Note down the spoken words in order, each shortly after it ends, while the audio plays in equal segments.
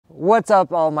What's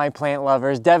up, all my plant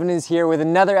lovers? Devin is here with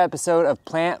another episode of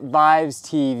Plant Vibes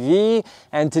TV,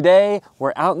 and today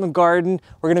we're out in the garden.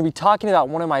 We're going to be talking about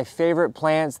one of my favorite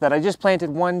plants that I just planted.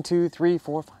 1, 2, 3,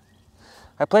 4, 5.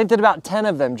 I planted about 10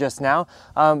 of them just now.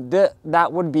 That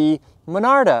would be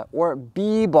Monarda, or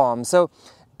bee balm. So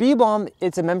bee balm,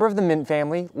 it's a member of the mint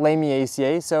family,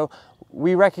 Lamiaceae. So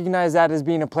we recognize that as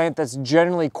being a plant that's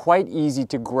generally quite easy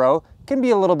to grow. Can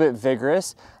be a little bit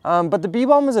vigorous, but the bee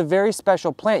balm is a very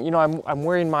special plant. You know, I'm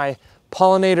wearing my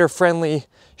pollinator friendly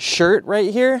shirt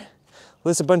right here.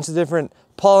 Lists a bunch of different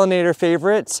pollinator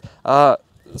favorites.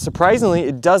 Surprisingly,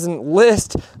 it doesn't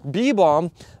list bee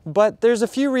balm, but there's a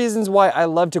few reasons why I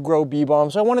love to grow bee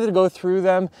balm. So I wanted to go through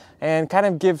them and kind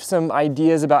of give some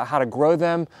ideas about how to grow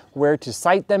them, where to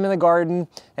site them in the garden,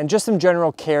 and just some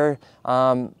general care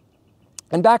and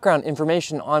background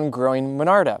information on growing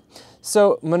Monarda.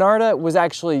 So Monarda was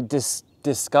actually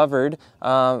discovered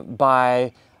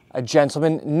by a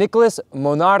gentleman, Nicholas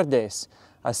Monardes,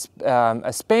 a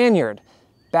Spaniard.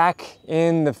 Back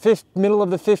in the middle of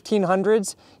the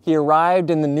 1500s, he arrived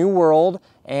in the New World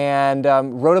and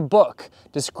wrote a book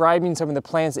describing some of the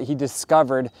plants that he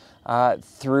discovered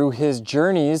through his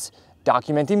journeys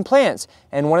documenting plants.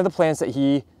 And one of the plants that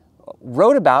he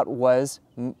wrote about was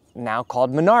now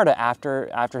called Monarda,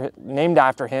 named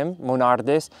after him,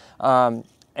 Monardes.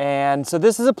 And so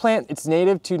this is a plant, it's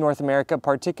native to North America,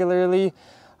 particularly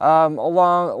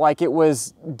it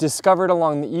was discovered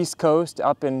along the East Coast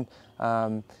up in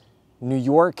New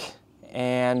York,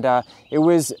 and it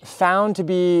was found to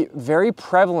be very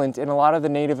prevalent in a lot of the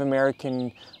Native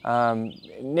American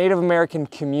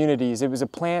communities. It was a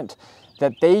plant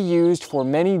that they used for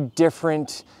many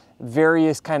different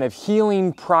various kind of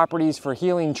healing properties, for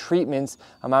healing treatments.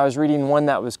 I was reading one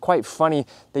that was quite funny.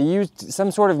 They used some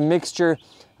sort of mixture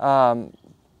to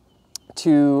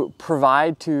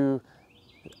provide to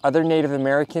other Native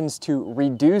Americans to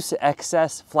reduce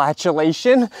excess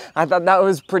flatulation. I thought that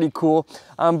was pretty cool.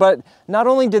 But not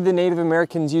only did the Native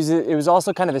Americans use it, it was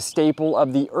also kind of a staple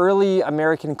of the early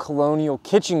American colonial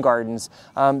kitchen gardens.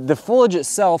 The foliage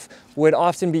itself would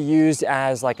often be used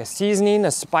as like a seasoning,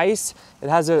 a spice. It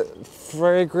has a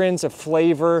fragrance, a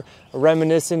flavor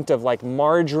reminiscent of like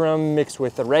marjoram mixed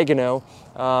with oregano.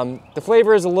 The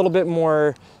flavor is a little bit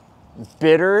more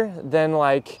bitter than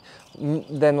like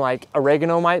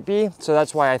oregano might be, so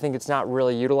that's why I think it's not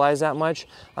really utilized that much.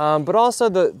 But also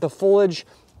the foliage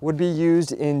would be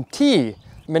used in tea.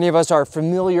 Many of us are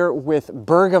familiar with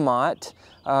bergamot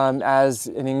as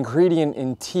an ingredient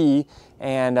in tea,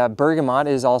 and bergamot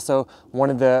is also one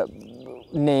of the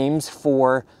names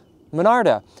for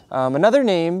Monarda. Another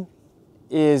name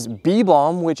is bee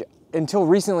balm, which until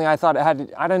recently I thought it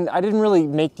had, I didn't really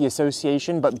make the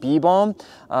association, but bee balm,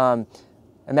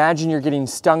 imagine you're getting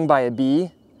stung by a bee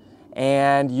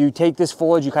and you take this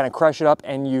foliage, you kind of crush it up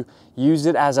and you use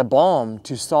it as a balm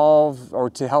to solve or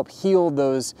to help heal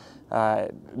those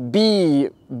bee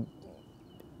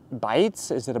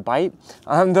bites. Is it a bite?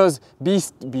 Those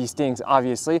bee stings,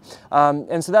 obviously.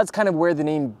 And so that's kind of where the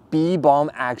name bee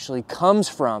balm actually comes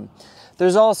from.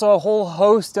 There's also a whole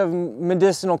host of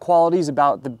medicinal qualities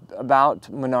about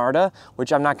Monarda,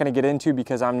 which I'm not going to get into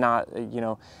because I'm not,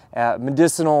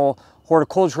 medicinal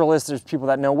horticulturalist. There's people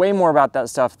that know way more about that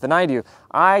stuff than I do.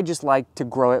 I just like to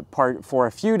grow it for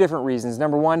a few different reasons.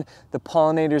 Number one, the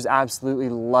pollinators absolutely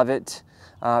love it.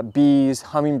 Bees,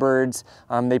 hummingbirds,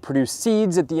 they produce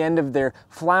seeds at the end of their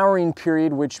flowering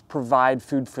period, which provide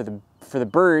food for the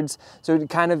birds. So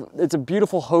it's a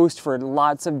beautiful host for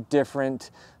lots of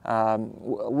different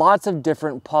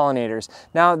pollinators.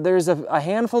 Now there's a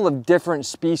handful of different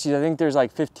species. I think there's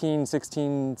like 15,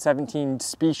 16, 17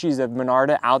 species of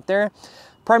Monarda out there.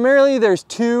 Primarily there's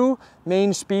two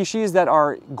main species that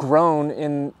are grown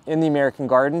in the American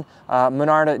garden,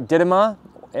 Monarda didyma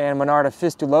and Monarda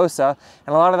fistulosa,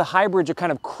 and a lot of the hybrids are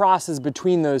kind of crosses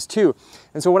between those two.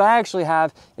 And so what I actually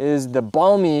have is the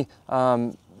balmy,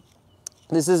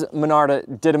 this is Monarda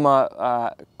didyma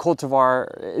cultivar.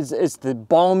 It's the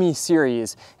balmy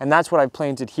series, and that's what I've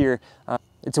planted here.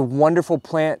 It's a wonderful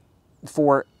plant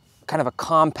for kind of a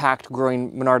compact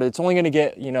growing Monarda. It's only going to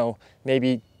get,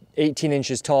 maybe 18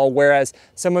 inches tall, whereas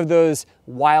some of those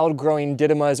wild growing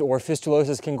didymas or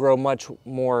fistulosas can grow much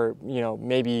more,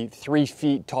 maybe 3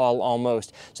 feet tall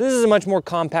almost. So this is a much more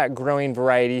compact growing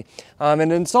variety.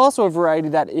 And it's also a variety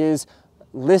that is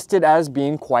listed as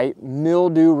being quite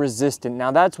mildew resistant.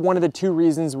 Now that's one of the two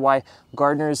reasons why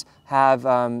gardeners have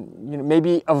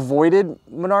maybe avoided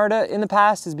Monarda in the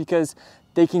past, is because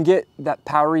they can get that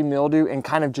powdery mildew and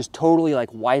kind of just totally like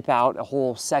wipe out a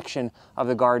whole section of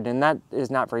the garden, and that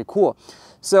is not very cool.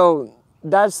 So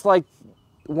that's like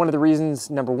one of the reasons,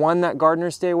 number one, that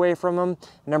gardeners stay away from them.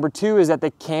 Number two is that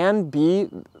they can be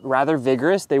rather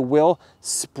vigorous. They will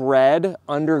spread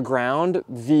underground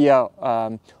via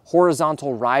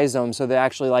horizontal rhizomes. So they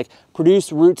actually like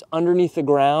produce roots underneath the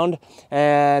ground,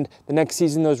 and the next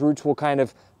season those roots will kind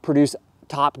of produce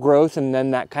top growth, and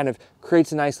then that kind of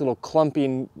creates a nice little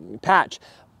clumping patch.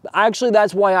 Actually,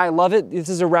 that's why I love it. This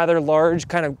is a rather large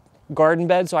kind of garden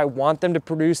bed, so I want them to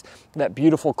produce that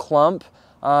beautiful clump.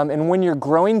 And when you're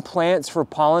growing plants for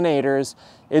pollinators,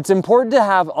 it's important to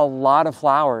have a lot of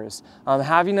flowers.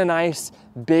 Having a nice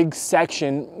big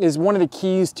section is one of the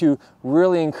keys to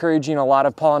really encouraging a lot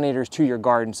of pollinators to your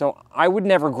garden. So I would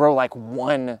never grow like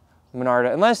one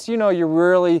Monarda, unless you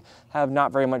really have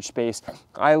not very much space.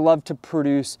 I love to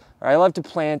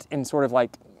plant in sort of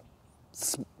like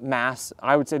mass.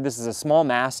 I would say this is a small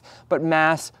mass, but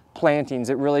mass plantings.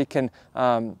 It really can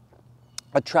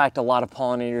attract a lot of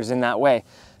pollinators in that way.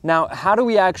 Now, how do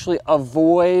we actually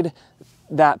avoid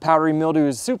that powdery mildew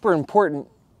is super important.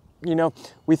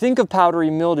 We think of powdery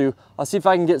mildew. I'll see if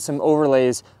I can get some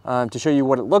overlays to show you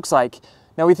what it looks like.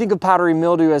 Now, we think of powdery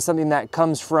mildew as something that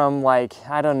comes from, like,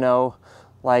 I don't know,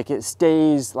 like it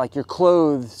stays, like your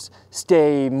clothes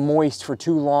stay moist for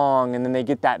too long and then they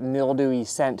get that mildewy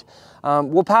scent.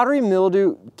 Well, powdery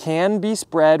mildew can be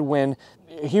spread when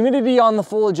humidity on the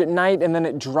foliage at night and then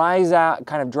it dries out,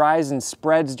 kind of dries and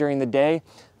spreads during the day.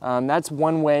 That's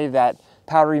one way that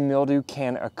powdery mildew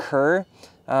can occur.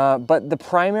 But the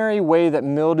primary way that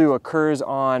mildew occurs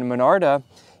on Monarda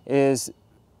is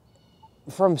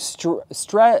from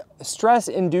stress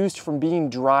induced from being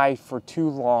dry for too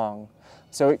long.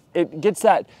 So it gets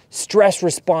that stress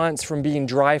response from being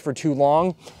dry for too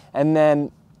long, and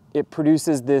then it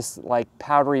produces this like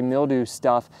powdery mildew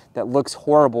stuff that looks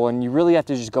horrible, and you really have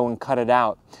to just go and cut it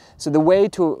out. So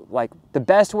the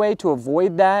best way to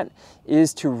avoid that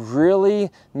is to really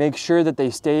make sure that they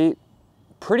stay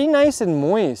pretty nice and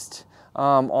moist,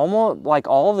 almost like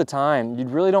all the time. You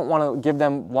really don't want to give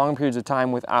them long periods of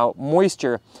time without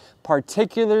moisture,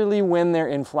 particularly when they're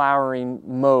in flowering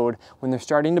mode, when they're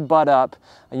starting to bud up.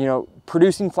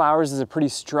 Producing flowers is a pretty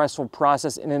stressful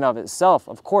process in and of itself,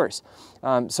 of course.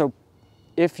 So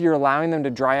if you're allowing them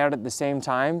to dry out at the same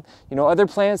time, other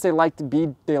plants,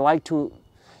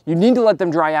 you need to let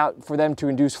them dry out for them to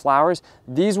induce flowers.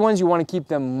 These ones, you want to keep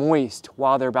them moist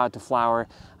while they're about to flower.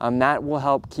 That will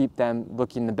help keep them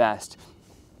looking the best.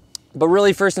 But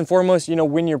really, first and foremost,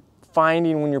 when you're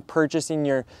purchasing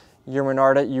your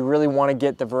Monarda, you really want to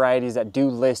get the varieties that do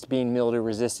list being mildew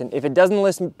resistant. If it doesn't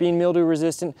list being mildew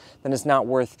resistant, then it's not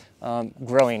worth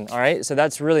growing, all right? So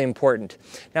that's really important.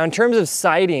 Now, in terms of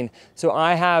siting, so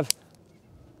I have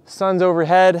sun's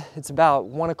overhead. It's about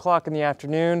 1 o'clock in the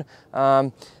afternoon.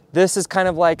 This is kind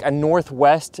of like a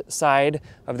northwest side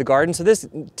of the garden. So this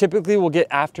typically will get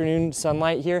afternoon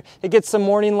sunlight here. It gets some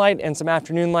morning light and some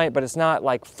afternoon light, but it's not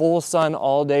like full sun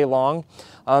all day long.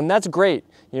 That's great.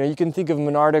 You can think of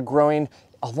Monarda growing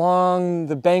along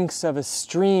the banks of a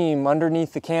stream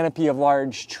underneath the canopy of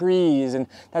large trees, and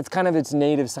that's kind of its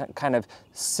native kind of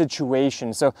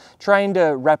situation. So trying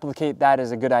to replicate that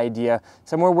is a good idea.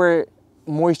 Somewhere where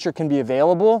moisture can be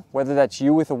available, whether that's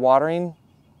you with the watering,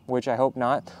 which I hope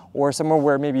not, or somewhere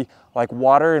where maybe like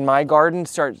water in my garden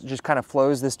just kind of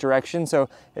flows this direction. So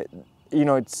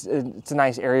it's a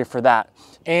nice area for that.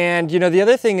 And the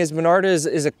other thing is Monarda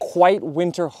is a quite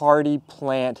winter hardy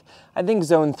plant. I think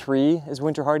zone 3 is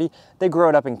winter hardy. They grow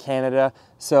it up in Canada.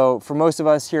 So for most of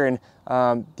us here in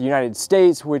the United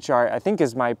States, which I think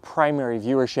is my primary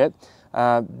viewership,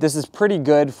 this is pretty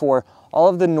good for all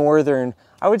of the northern.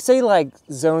 I would say like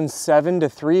zone 7 to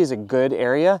 3 is a good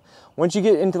area. Once you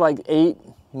get into like 8,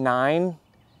 9,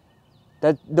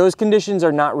 those conditions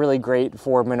are not really great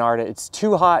for Monarda. It's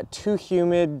too hot, too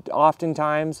humid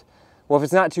oftentimes. Well, if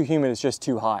it's not too humid, it's just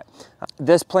too hot.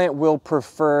 This plant will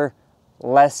prefer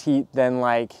less heat than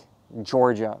like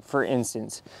Georgia, for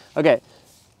instance. Okay,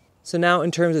 so now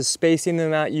in terms of spacing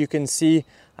them out, you can see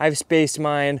I've spaced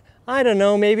mine, I don't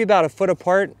know, maybe about 1 foot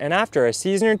apart, and after a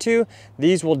season or two,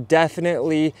 these will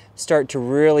definitely start to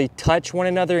really touch one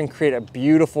another and create a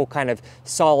beautiful kind of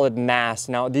solid mass.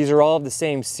 Now, these are all of the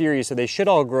same series, so they should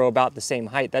all grow about the same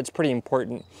height. That's pretty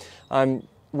important.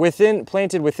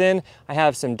 Planted within, I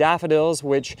have some daffodils,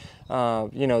 which,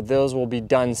 those will be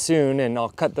done soon, and I'll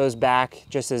cut those back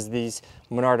just as these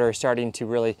Monarda are starting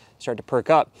to perk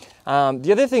up.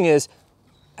 The other thing is,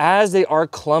 as they are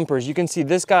clumpers, you can see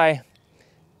this guy,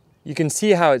 you can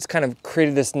see how it's kind of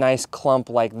created this nice clump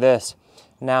like this.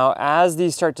 Now, as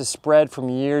these start to spread from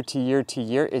year to year to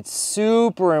year, it's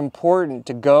super important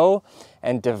to go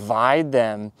and divide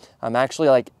them. Actually,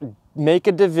 like, make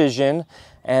a division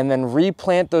and then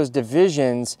replant those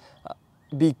divisions,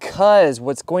 because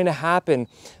what's going to happen,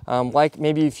 like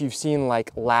maybe if you've seen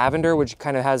like lavender, which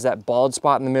kind of has that bald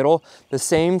spot in the middle, the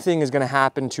same thing is going to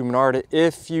happen to Monarda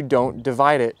if you don't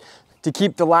divide it. To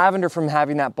keep the lavender from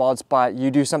having that bald spot,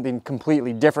 you do something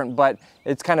completely different, but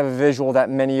it's kind of a visual that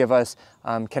many of us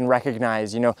can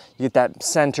recognize. You know, you get that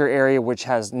center area which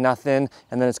has nothing,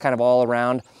 and then it's kind of all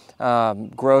around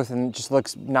growth, and it just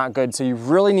looks not good. So you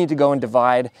really need to go and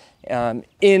divide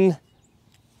in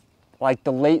like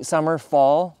the late summer,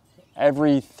 fall,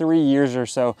 every 3 years or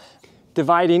so.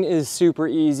 Dividing is super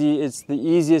easy. It's the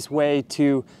easiest way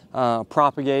to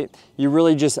propagate. You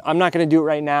really just, I'm not gonna do it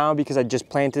right now because I just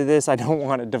planted this. I don't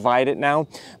wanna divide it now,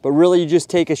 but really you just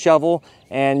take a shovel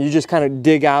and you just kind of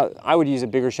dig out. I would use a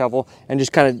bigger shovel and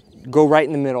just kind of go right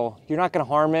in the middle. You're not gonna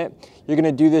harm it. You're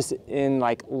gonna do this in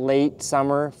like late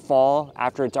summer, fall,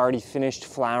 after it's already finished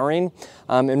flowering.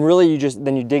 And really you just,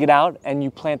 then you dig it out and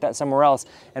you plant that somewhere else.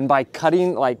 And by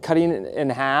cutting it in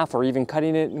half or even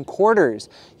cutting it in quarters,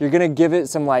 you're gonna give it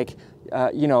some like,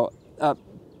 you know,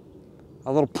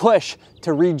 a little push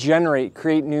to regenerate,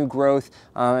 create new growth,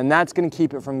 and that's gonna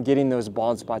keep it from getting those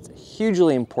bald spots.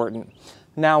 Hugely important.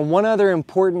 Now, one other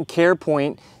important care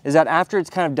point is that after it's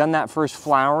kind of done that first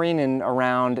flowering in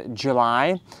around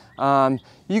July,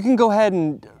 you can go ahead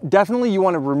and definitely you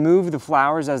want to remove the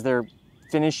flowers as they're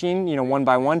finishing, you know, one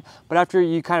by one. But after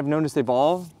you kind of notice they've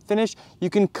all finished, you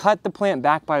can cut the plant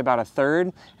back by about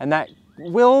 1/3, and that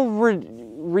will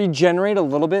regenerate a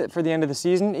little bit for the end of the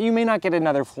season. You may not get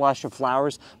another flush of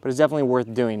flowers, but it's definitely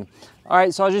worth doing. All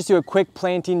right, so I'll just do a quick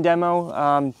planting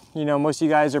demo. You know, most of you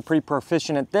guys are pretty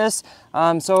proficient at this.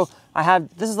 So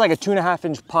this is like a 2.5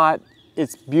 inch pot.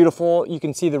 It's beautiful. You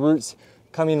can see the roots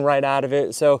coming right out of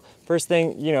it. So first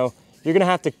thing, you know, you're gonna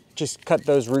have to just cut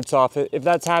those roots off. If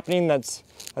that's happening, that's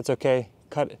okay.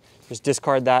 Just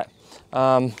discard that.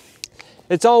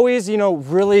 It's always, you know,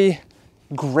 really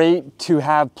great to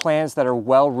have plants that are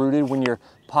well rooted when you're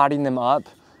potting them up,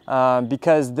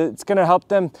 because it's going to help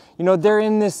them. You know, they're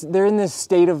in this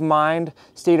state of mind,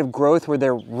 state of growth where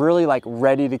they're really like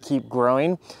ready to keep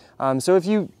growing. So if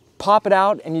you pop it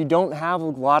out and you don't have a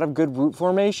lot of good root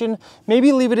formation,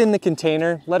 maybe leave it in the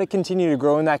container, let it continue to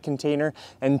grow in that container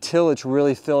until it's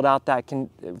really filled out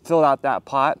that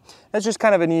pot. That's just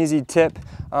kind of an easy tip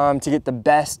to get the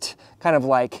best kind of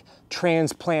like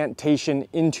transplantation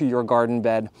into your garden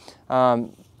bed.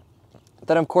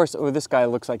 Then of course, oh, this guy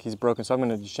looks like he's broken, so I'm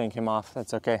gonna just shank him off.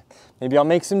 That's okay. Maybe I'll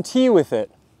make some tea with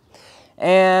it.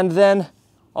 And then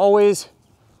always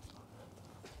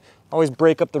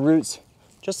break up the roots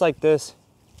just like this.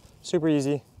 Super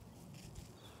easy.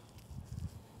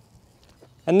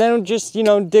 And then just, you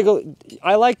know,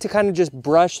 I like to kind of just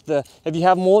brush if you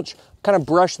have mulch, kind of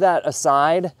brush that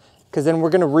aside, because then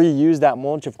we're gonna reuse that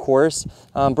mulch, of course.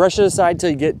 Brush it aside till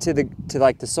you get to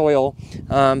like the soil.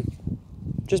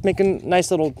 Just make a nice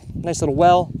little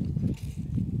well.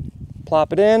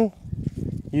 Plop it in.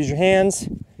 Use your hands.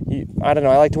 I don't know.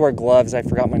 I like to wear gloves. I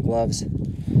forgot my gloves.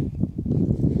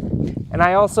 And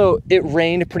it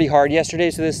rained pretty hard yesterday,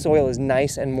 so this soil is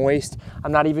nice and moist.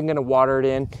 I'm not even gonna water it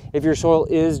in. If your soil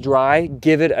is dry,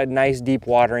 give it a nice deep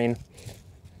watering.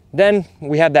 Then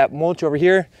we have that mulch over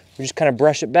here. We just kind of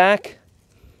brush it back.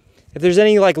 If there's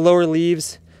any like lower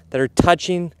leaves that are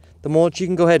touching the mulch, you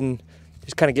can go ahead and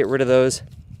just kind of get rid of those.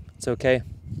 It's okay.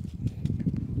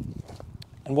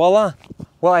 And voila.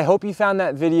 Well, I hope you found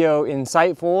that video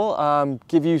insightful,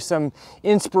 give you some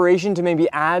inspiration to maybe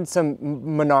add some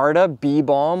Monarda, bee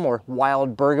balm, or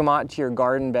wild bergamot to your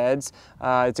garden beds.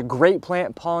 It's a great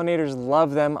plant. Pollinators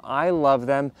love them. I love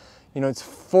them. You know, it's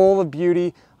full of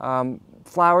beauty.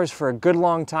 Flowers for a good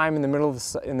long time in the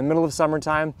middle of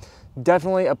summertime.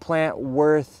 Definitely a plant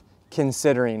worth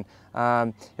considering.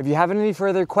 If you have any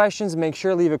further questions, make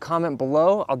sure to leave a comment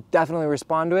below. I'll definitely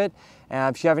respond to it.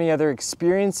 If you have any other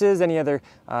experiences, any other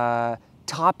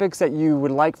topics that you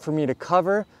would like for me to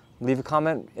cover, leave a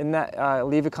comment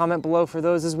below for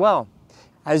those as well.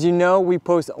 As you know, we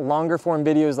post longer form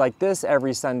videos like this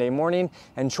every Sunday morning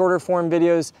and shorter form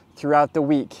videos throughout the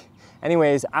week.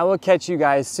 Anyways, I will catch you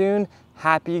guys soon.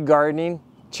 Happy gardening.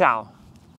 Ciao.